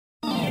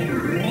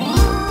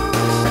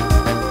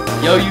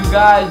Yo, you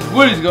guys,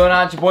 what is going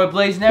on? It's your boy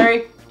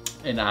Blazendary.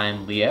 And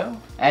I'm Leo.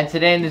 And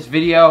today in this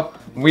video,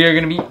 we are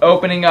going to be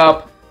opening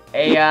up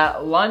a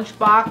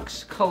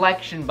lunchbox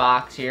collection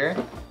box here.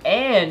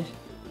 And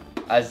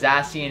a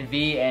Zacian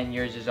V, and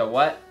yours is a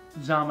what?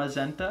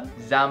 Zamazenta.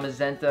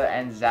 Zamazenta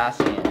and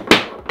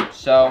Zacian.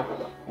 So,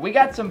 we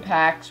got some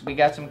packs, we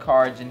got some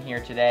cards in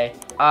here today.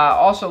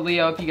 Also,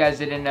 Leo, if you guys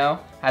didn't know,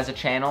 has a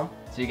channel.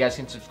 So you guys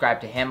can subscribe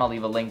to him. I'll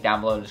leave a link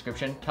down below in the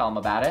description. Tell him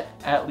about it.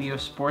 At Leo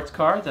Sports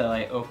Cards,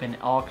 I open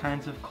all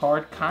kinds of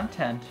card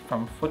content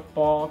from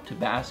football to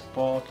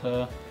basketball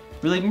to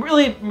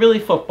really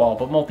football,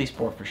 but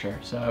multi-sport for sure.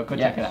 So go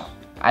check it out.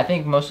 I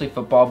think mostly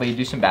football, but you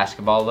do some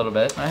basketball a little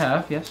bit. I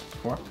have, yes,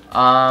 before.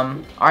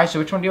 Alright, so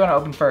which one do you want to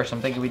open first? I'm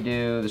thinking we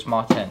do the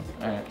small tin.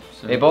 Alright.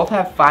 So they both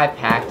have 5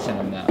 packs in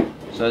them though.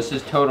 So this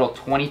is total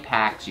 20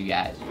 packs, you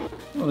guys.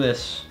 Look at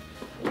this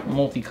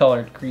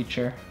multicolored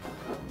creature.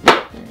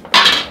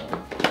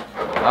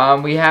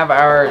 We have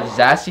our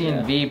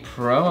Zacian V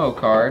promo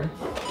card.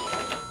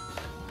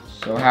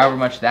 So however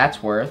much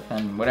that's worth,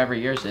 and whatever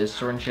yours is,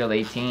 Sword and Shield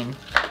 18.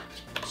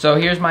 So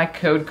here's my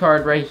code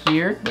card right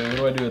here. Wait, what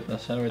do I do with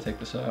this? How do I take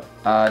this out?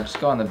 Just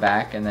go on the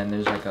back, and then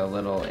there's like a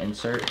little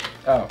insert.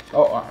 Oh.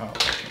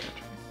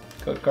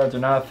 Code cards are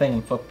not a thing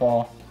in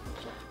football.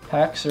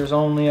 Packs, there's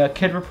only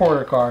Kid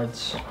Reporter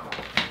cards.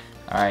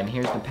 Alright, and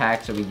here's the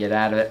packs that we get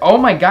out of it. Oh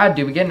my god,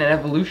 dude, we get an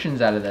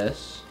Evolutions out of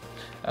this.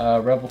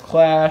 Rebel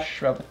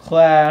Clash,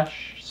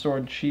 Sword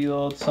and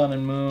Shield, Sun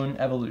and Moon,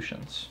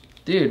 Evolutions.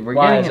 Dude, we're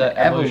getting an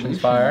Evolutions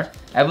Fire.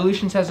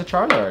 Evolutions has a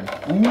Charizard.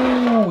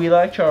 Ooh, we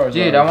like Charizard.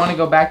 Dude, I want to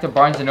go back to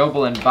Barnes &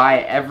 Noble and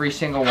buy every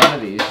single one of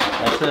these.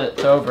 That's it.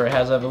 It's over. It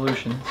has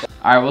Evolutions.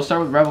 Alright, we'll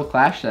start with Rebel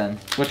Clash then.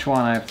 Which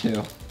one? I have 2.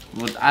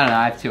 Well, I don't know,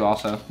 I have 2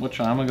 also. Which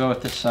one? I'm going to go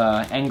with this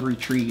Angry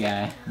Tree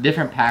guy.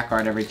 Different pack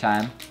art every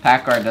time.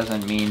 Pack art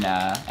doesn't mean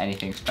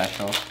anything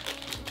special.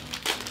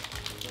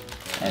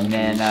 And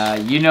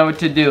then, you know what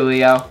to do,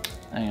 Leo.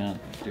 Hang on.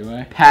 Do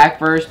I? Pack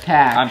versus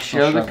pack. I'm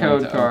Show the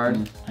code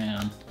card. Hang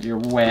on. You're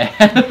way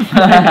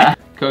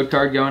Code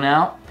card going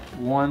out.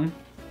 1,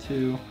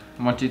 2,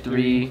 1, 2,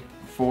 3,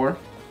 4.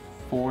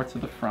 4 to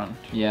the front.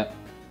 Yep.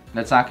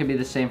 That's not going to be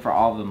the same for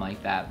all of them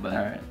like that, but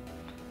alright.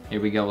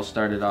 Here we go. We'll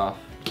start it off.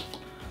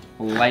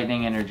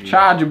 Lightning Energy.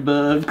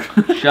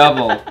 Chargebug.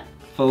 Shovel.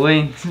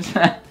 Phalanx.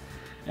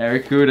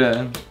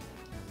 Arrokuda.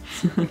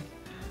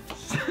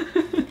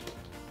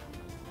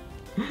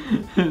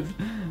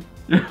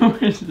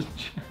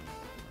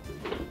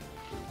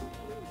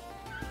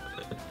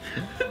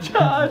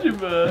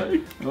 Chargebug.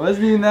 It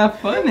wasn't even that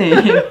funny.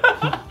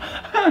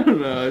 I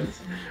don't know. It's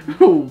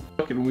a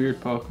fucking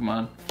weird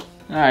Pokemon.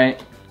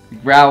 Alright.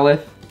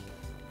 Growlithe.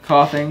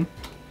 Coughing.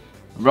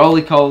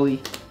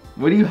 Roly-Coly.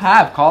 What do you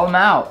have? Call them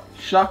out.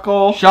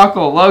 Shuckle.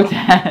 Shuckle.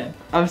 Lotad.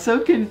 I'm so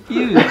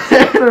confused.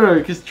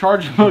 Because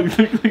Chargebug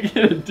looks like he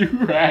had a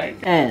do-rag.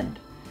 And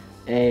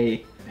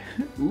a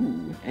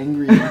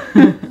angry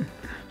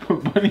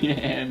bunny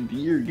hand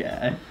deer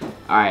guy.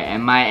 Alright,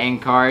 and my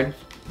end card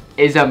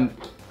is a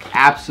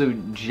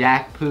absolute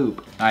jack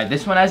poop. Alright,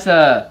 this one has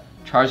a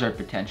Charizard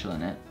potential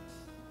in it.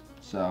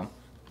 So,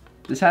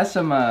 this has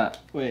some,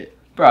 Wait.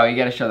 Bro, you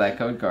gotta show that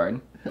code card.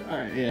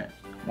 Alright, yeah.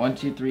 1,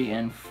 2, 3,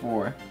 and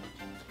 4.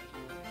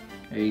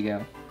 There you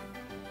go.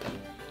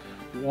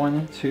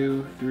 1,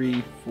 2,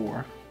 3, 4.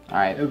 Alright.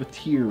 I have a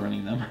tear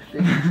running them.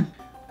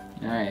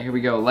 Alright, here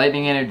we go.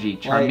 Lightning Energy,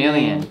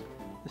 Charmeleon,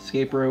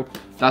 Escape Rope,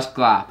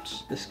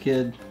 Dusclops, this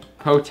kid,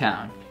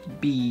 Potown,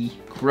 Bee,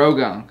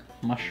 Krogunk,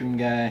 Mushroom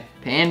Guy,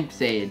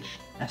 Pansage,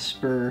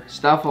 Esper,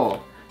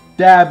 Stuffle,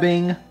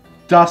 Dabbing,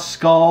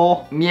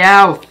 Duskull,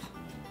 Meowth,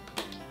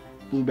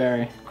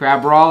 Blueberry,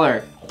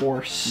 Crabrawler,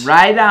 Horse,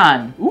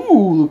 Rhydon,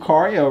 ooh,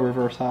 Lucario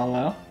Reverse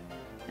Hollow,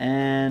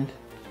 and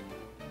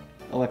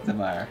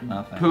Electivire.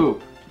 Nothing.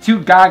 Poop.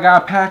 2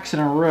 Gaga packs in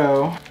a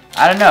row.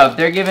 I don't know, if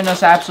they're giving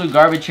us absolute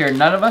garbage here,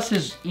 none of us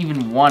has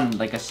even won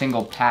like a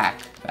single pack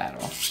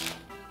battle.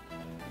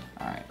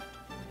 Alright.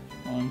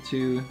 1,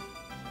 2,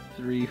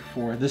 3,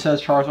 4. This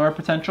has Charizard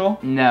potential?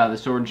 No, the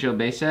Sword and Shield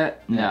base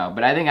set? No,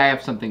 but I think I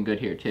have something good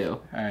here too.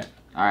 Alright.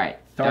 Alright.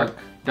 Dark.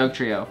 Doug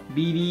Trio.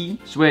 BD.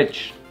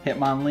 Switch.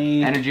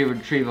 Hitmonlee. Energy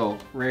Retrieval.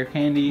 Rare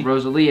Candy.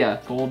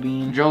 Rosalia.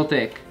 Goldbean.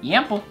 Joltik.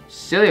 Yample.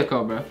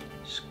 Ciliacobra.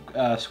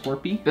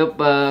 Scorpy.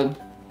 Builtbug.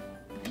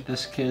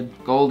 This kid.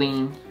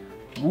 Goldeen.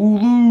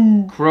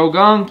 Wooloo.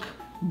 Krogunk.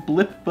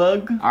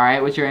 Blipbug.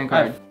 Alright, what's your end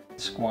card?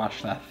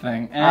 Squash that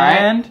thing. Alright.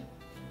 And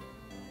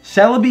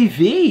Celebi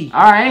V.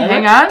 Alright,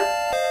 hang on.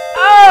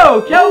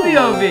 Oh,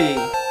 Kelvio V.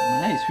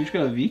 Nice, we each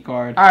got a V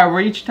card. Alright,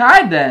 we're each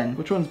tied then.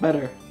 Which one's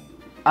better?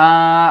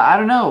 I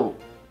don't know.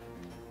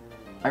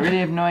 I really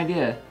have no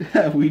idea.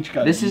 We each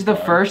got This a is V the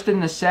card. first in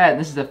the set, and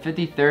this is the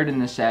 53rd in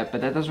the set, but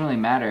that doesn't really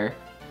matter.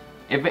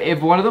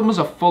 If one of them was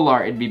a full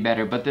art, it'd be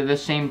better, but they're the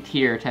same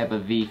tier type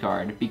of V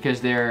card because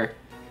they're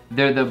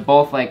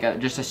both like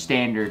just a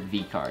standard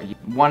V card.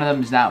 One of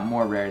them is not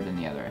more rare than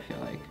the other, I feel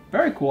like.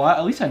 Very cool.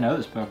 At least I know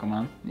this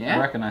Pokemon. Yeah. I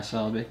recognize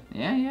Celebi.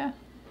 Yeah, yeah.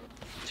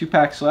 2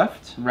 packs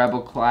left.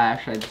 Rebel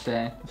Clash, I'd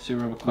say. Let's see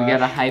Rebel Clash. We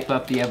gotta hype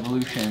up the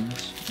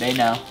evolutions. They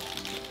know.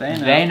 They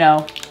know. They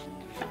know.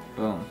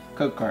 Boom.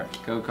 Code card.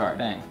 Code card.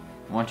 Bang.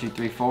 1, 2,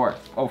 3, 4.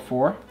 Oh,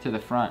 4? To the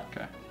front.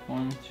 Okay.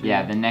 1, 2,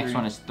 Yeah, the next 3.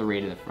 one is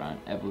 3 to the front.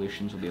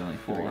 Evolutions will be only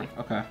 4.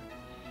 Okay.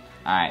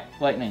 Alright.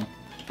 Lightning.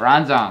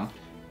 Bronzong.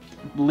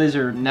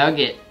 Blizzard.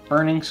 Nugget.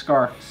 Burning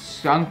Scarf.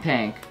 Skunk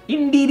Tank.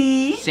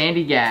 Indeedy.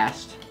 Sandy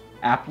Gast.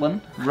 Applin.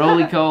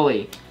 Roly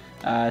Coly.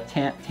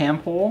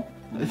 Tampole.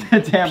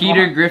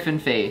 Peter Griffin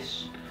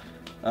Face.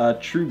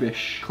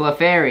 Trubish.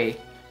 Clefairy.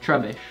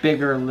 Trubbish.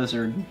 Bigger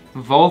Lizard.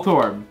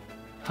 Voltorb.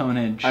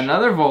 Honage.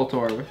 Another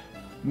Voltorb.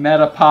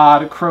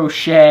 Metapod.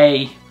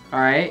 Crochet.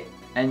 Alright.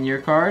 And your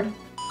card?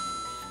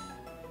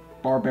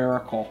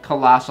 Barbarical.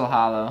 Colossal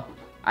Hollow.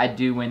 I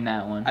do win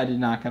that one. I did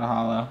not get a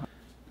hollow.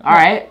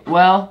 Alright,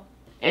 well,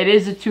 it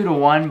is a 2 to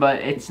 1, but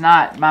it's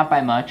not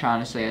by much,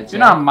 honestly, I'd say.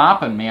 You're not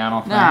mopping me, I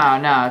don't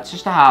think. No, it's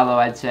just a hollow,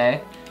 I'd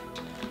say.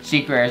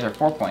 Secret rares are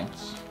 4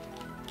 points.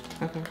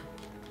 Okay.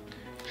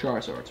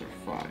 Charizards are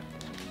 5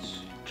 points.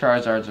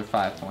 Charizards are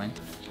 5 points.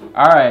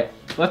 Alright,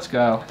 let's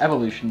go.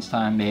 Evolutions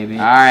time, baby.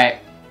 Alright.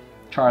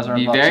 Charizard.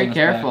 Be very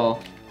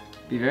careful.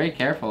 Be very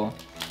careful.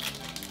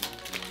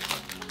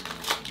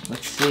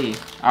 Let's see.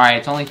 Alright,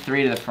 it's only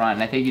 3 to the front,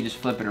 and I think you just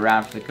flip it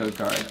around for the code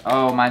card.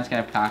 Oh, mine's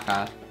gonna have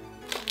Kaka.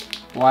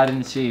 Well, I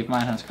didn't see if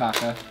mine has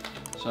Kaka.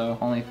 So,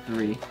 Only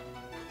 3.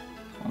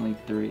 Only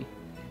 3.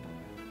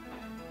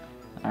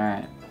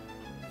 Alright.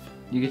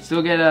 You could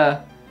still get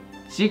a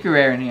secret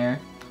rare in here,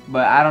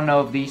 but I don't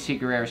know if these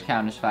secret rares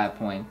count as 5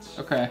 points.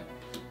 okay.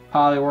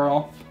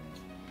 Poliwhirl.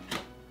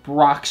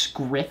 Brock's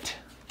Grit.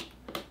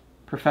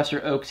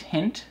 Professor Oak's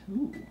Hint.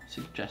 Ooh,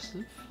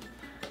 suggestive.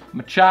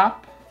 Machop.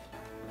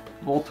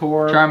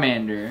 Voltorb.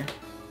 Charmander.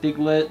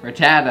 Diglett.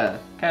 Rattata.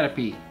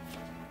 Caterpie.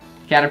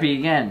 Caterpie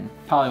again.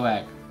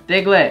 Poliwag.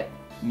 Diglett.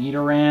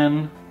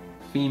 Nidoran.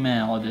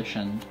 Female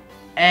Edition.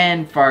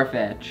 And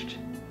Farfetch'd.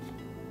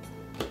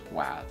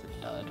 Wow, that's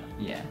a dud.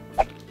 Yeah.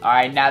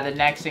 Alright, now the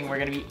next thing we're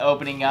gonna be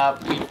opening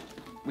up,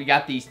 we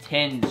got these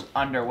tins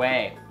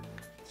underway.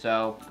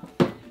 So,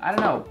 I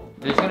don't know.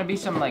 There's gonna be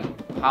some like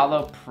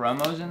hollow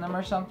promos in them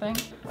or something.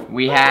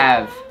 We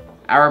have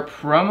our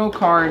promo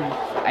card,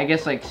 I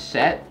guess like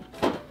set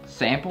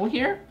sample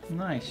here.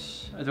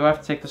 Nice. Do I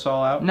have to take this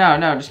all out? No,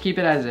 just keep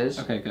it as is.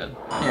 Okay, good.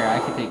 Here, I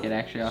can take it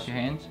actually off your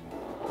hands.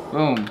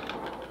 Boom.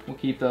 We'll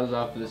keep those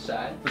off to the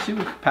side. Let's see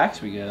what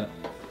packs we get.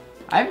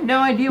 I have no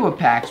idea what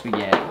packs we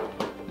get.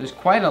 There's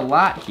quite a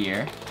lot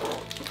here.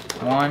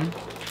 1,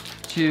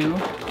 2,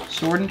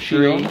 Sword and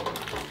 3, Shield.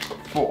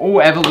 4. Oh,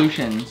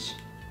 evolutions.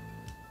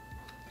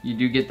 You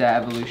do get the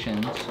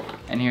evolutions.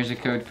 And here's a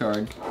code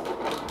card.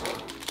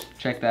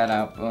 Check that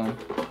out. Boom.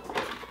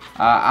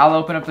 I'll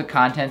open up the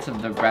contents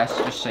of the rest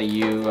just so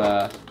you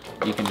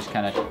can just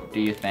kind of do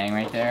your thing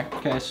right there.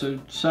 Okay, so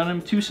 2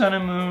 Sun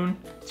and Moon,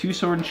 2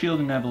 Sword and Shield,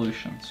 and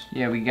evolutions.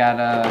 Yeah, we got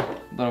a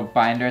little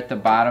binder at the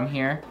bottom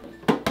here.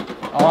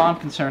 All I'm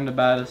concerned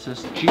about is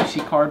this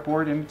juicy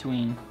cardboard in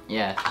between.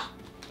 Yes.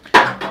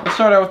 Let's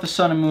start out with the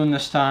Sun and Moon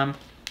this time.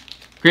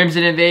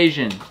 Crimson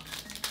Invasion.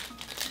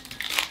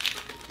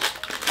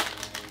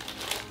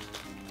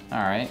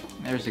 Alright,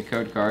 there's the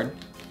code card.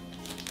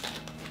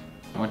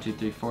 1, 2,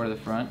 3, 4 to the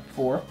front.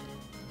 4.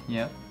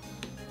 Yep.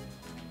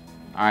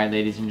 Alright,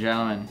 ladies and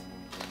gentlemen.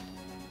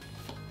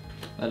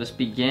 Let us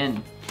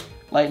begin.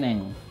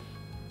 Lightning.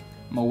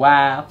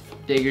 Mawile.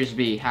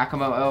 Diggersby.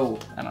 Hakamo-O.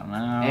 I don't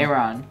know.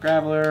 Aron.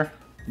 Graveler.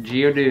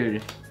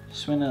 Geodude.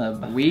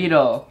 Swinub.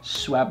 Weedle.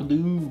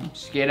 Swablu.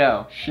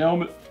 Skiddo.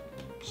 Shelmet.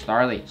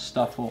 Starly.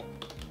 Stuffle.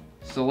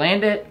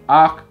 Salandit.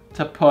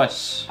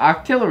 Octopus.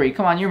 Octillery.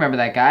 Come on, you remember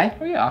that guy.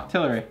 Oh yeah,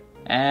 Octillery.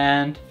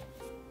 And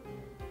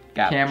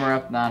Gouch. Camera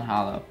up,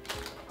 non-hollow.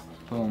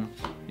 Boom.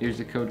 Here's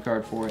the code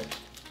card for it.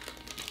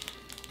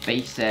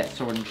 Base set,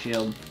 Sword and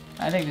Shield.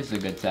 I think this is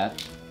a good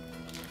set.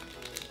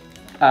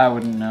 I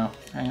wouldn't know.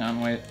 Hang on,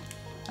 wait.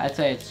 I'd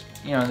say it's,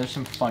 you know, there's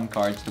some fun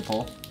cards to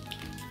pull.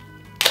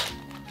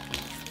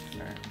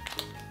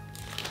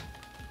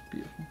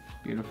 Beautiful.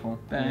 Beautiful.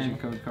 Bang. There's your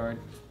code card.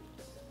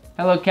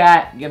 Hello,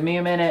 cat. Give me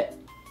a minute.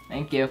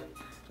 Thank you.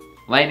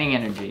 Lightning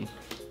Energy.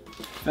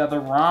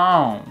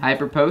 Featherround.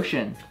 Hyper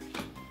Potion.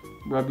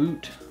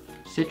 Raboot.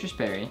 Citrus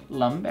Berry.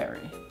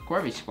 Lumberry.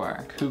 Corby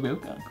Squire.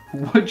 Kubilka.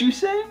 What'd you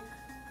say?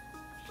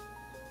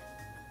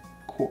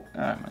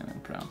 I might even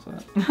pronounce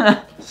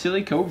that.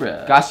 Silly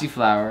Cobra.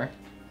 Gossiflower.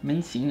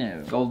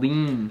 Mincino.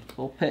 Goldeen.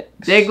 Vulpix.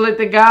 Diglett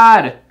the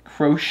God.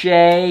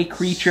 Crochet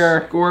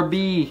Creature.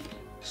 Scorbee.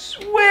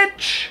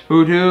 Switch.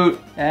 Hoot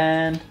Hoot.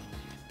 And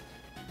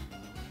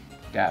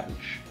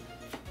Gouch.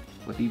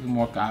 With even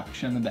more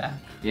Gouch in the back.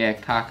 Yeah,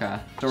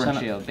 Kaka. Sword and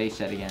Shield. Base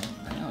set again.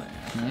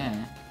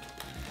 Yeah.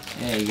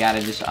 Yeah, you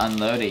gotta just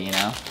unload it, you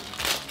know?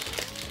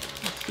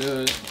 Let's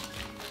do it.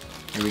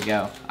 Here we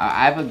go.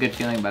 I have a good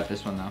feeling about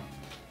this one, though.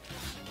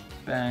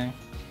 Bang.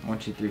 1,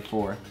 2, 3,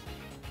 4.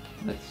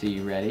 Let's see,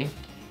 you ready?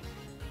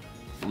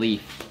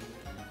 Leaf.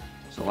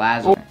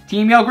 Salazar. Oh,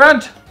 Team Yell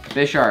Grunt.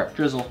 Bisharp.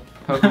 Drizzle.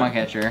 Pokemon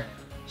Catcher.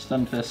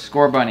 Stunfisk.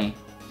 Scorbunny.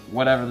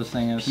 whatever this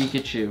thing is.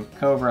 Pikachu.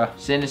 Cobra.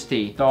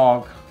 Sinistea.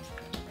 Dog.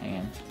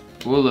 And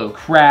Wooloo.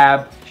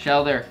 Crab.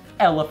 Shelter.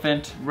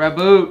 Elephant.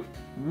 Reboot.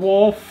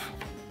 Wolf.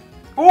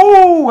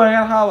 Ooh, I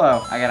got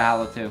hollow. I got a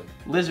hollow too.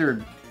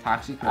 Lizard.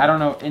 Toxic. I don't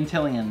know.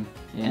 Intillion.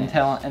 Yeah.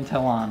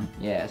 Intellon.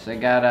 Yeah, so I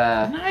got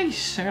a...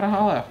 Nice. I got a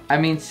hollow. I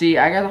mean, see,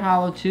 I got a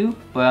hollow too,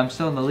 but I'm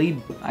still in the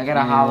lead. I got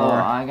a hollow.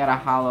 I got a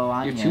hollow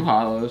on You have 2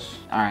 hollows.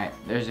 All right,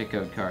 there's a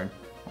code card.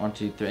 1,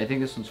 2, 3. I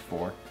think this one's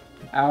 4.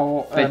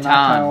 Owl.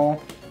 Baton.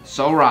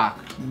 Solrock.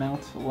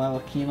 Mount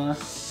Lalakima.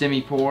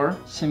 Simipour.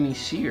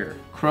 Simisear.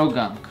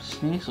 Krogunk.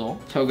 Sneasel.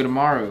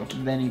 Togedemaru.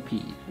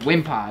 Venipede.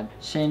 Wimpod.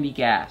 Sandy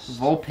Gas.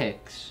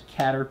 Vulpix.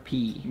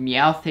 Caterpie.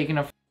 Meowth taking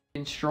a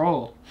f***ing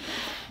stroll.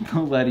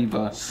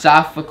 Ladybug.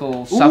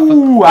 Sophocles. Ooh,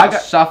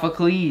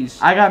 Sophocles.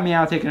 I got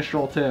Meow taking a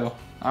stroll too.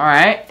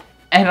 Alright.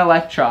 And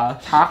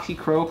Electros.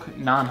 Toxicroak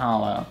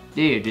non-hollow.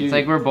 Dude, it's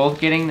like we're both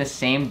getting the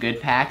same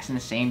good packs and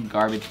the same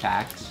garbage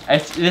packs.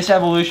 This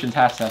Evolutions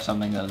has to have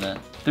something, doesn't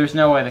it? There's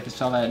no way they could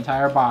sell that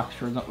entire box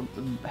for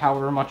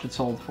however much it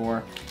sold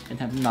for and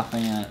have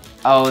nothing in it.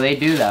 Oh, they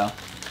do though.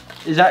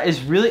 Is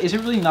it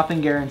really nothing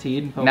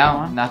guaranteed in Pokemon?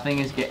 No, nothing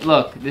is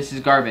look, this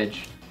is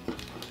garbage.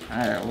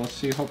 Alright, well, let's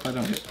see. Hope I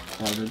don't get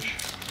garbage.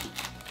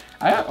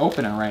 I gotta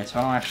open it right, so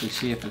I don't actually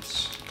see if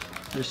it's...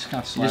 Just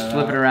kind of slide Just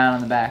flip it around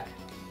on the back.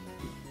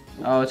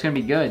 Oh, it's gonna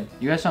be good.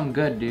 You got something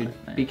good, dude.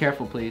 Be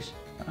careful, please.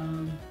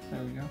 There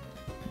we go.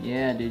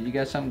 Yeah, dude, you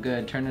got something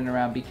good. Turn it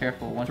around. Be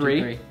careful. 1, 2,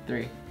 3. 3.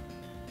 3.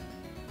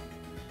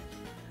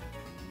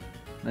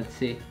 Let's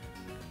see.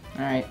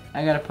 Alright,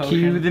 I got a potion.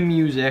 Cue the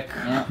music.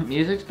 Yeah,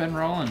 music's been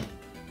rolling.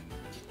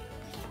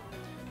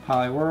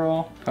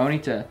 Poliwhirl.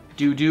 Ponyta.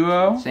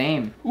 Duo.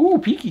 Same. Ooh,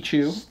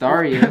 Pikachu.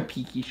 Staryu.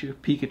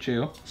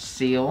 Pikachu.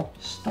 Seal.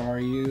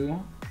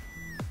 Staryu.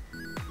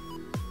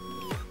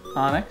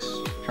 Onyx.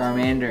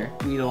 Charmander.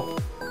 Weedle.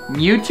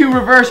 Mewtwo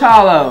Reverse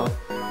Hollow.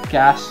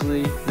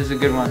 Ghastly. This is a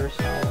good one. Reverse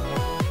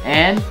Hollow.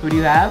 And who do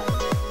you have?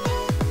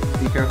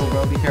 Be careful,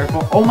 bro. Be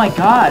careful. Oh my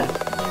god.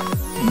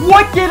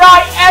 What did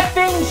I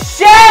effing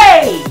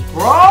say,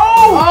 bro?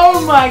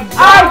 Oh my god.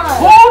 I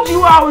told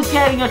you I was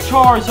getting a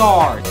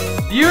Charizard.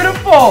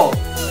 Beautiful.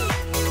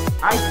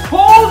 I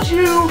told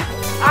you.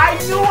 I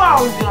knew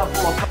I was gonna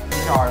pull a fucking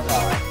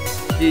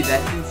Charizard. Dude,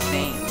 that's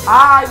insane.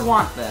 I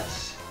want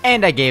this.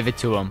 And I gave it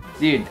to him.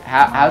 Dude,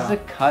 how's the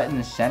cut and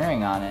the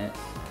centering on it?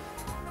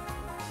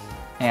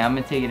 Hey, I'm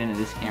gonna take it into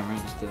this camera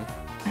just to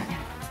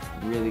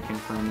really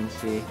confirm and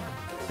see.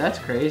 That's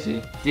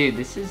crazy. Dude,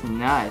 this is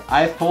nuts.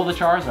 I pulled a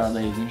Charizard,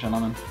 ladies and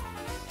gentlemen.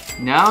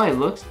 No, it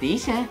looks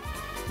decent.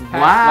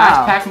 Wow.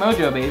 Last pack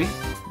mojo, baby.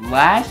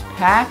 Last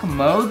pack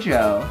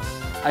mojo.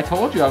 I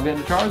told you I'm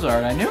getting a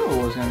Charizard. I knew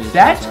it was gonna be a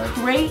That's Charizard.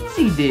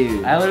 crazy,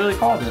 dude. I literally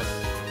called it.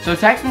 So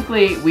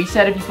technically, we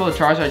said if you pull a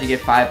Charizard, you get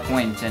 5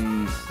 points,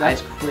 and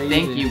That's I crazy.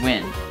 think you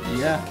win.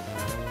 Yeah.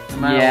 No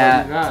matter Yeah,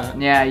 what you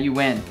got. yeah, you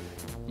win.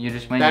 You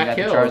just win. That You got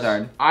kills. the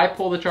Charizard. I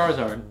pulled a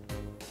Charizard.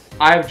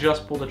 I've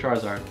just pulled a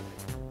Charizard.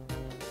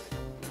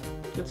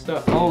 Good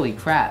stuff. Holy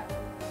crap!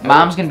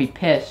 Mom's gonna be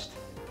pissed.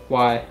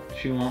 Why?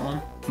 She want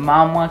one?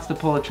 Mom wants to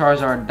pull a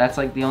Charizard. That's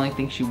like the only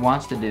thing she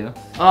wants to do.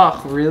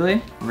 Ugh,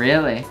 really?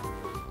 Really?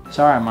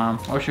 Sorry, Mom.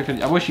 I wish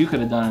you could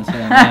have done it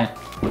instead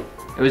of me.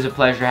 It was a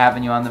pleasure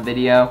having you on the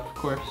video. Of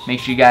course. Make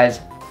sure you guys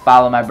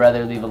follow my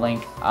brother. Leave a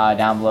link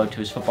down below to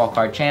his football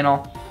card channel,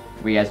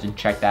 where you guys can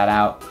check that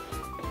out.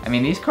 I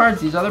mean, these cards,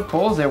 these other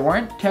pulls, they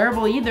weren't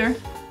terrible either.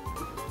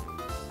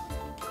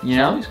 You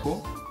know? It's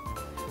cool.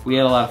 We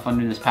had a lot of fun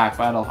doing this pack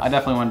battle. I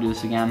definitely want to do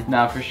this again.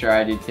 No, for sure,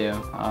 I do too.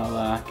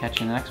 I'll catch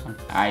you in the next one.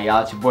 Alright,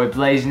 y'all, it's your boy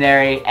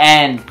Blazendary,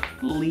 and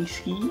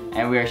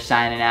Leesky. we are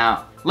signing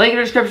out. Link in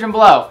the description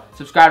below.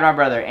 Subscribe to my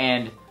brother,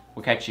 and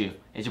we'll catch you.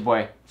 It's your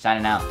boy,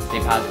 signing out. Stay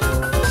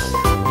positive.